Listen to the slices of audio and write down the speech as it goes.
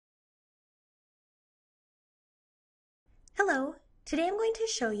Hello, today I'm going to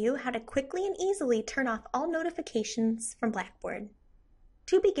show you how to quickly and easily turn off all notifications from Blackboard.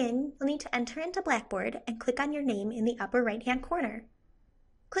 To begin, you'll need to enter into Blackboard and click on your name in the upper right-hand corner.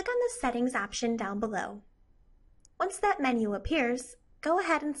 Click on the Settings option down below. Once that menu appears, go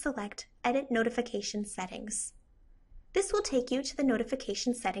ahead and select Edit Notification Settings. This will take you to the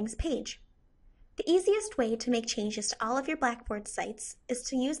Notification Settings page. The easiest way to make changes to all of your Blackboard sites is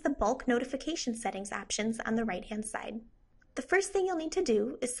to use the Bulk Notification Settings options on the right-hand side. The first thing you'll need to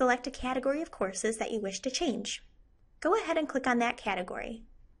do is select a category of courses that you wish to change. Go ahead and click on that category.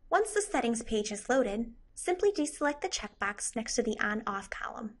 Once the settings page is loaded, simply deselect the checkbox next to the On/Off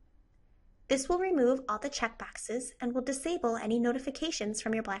column. This will remove all the checkboxes and will disable any notifications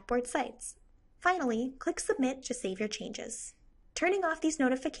from your Blackboard sites. Finally, click Submit to save your changes. Turning off these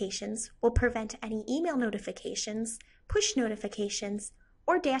notifications will prevent any email notifications, push notifications,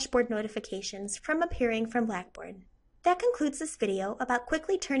 or dashboard notifications from appearing from Blackboard. That concludes this video about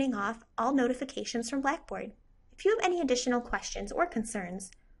quickly turning off all notifications from Blackboard. If you have any additional questions or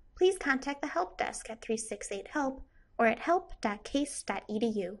concerns, please contact the Help Desk at 368-HELP or at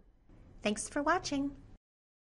help.case.edu. Thanks for watching.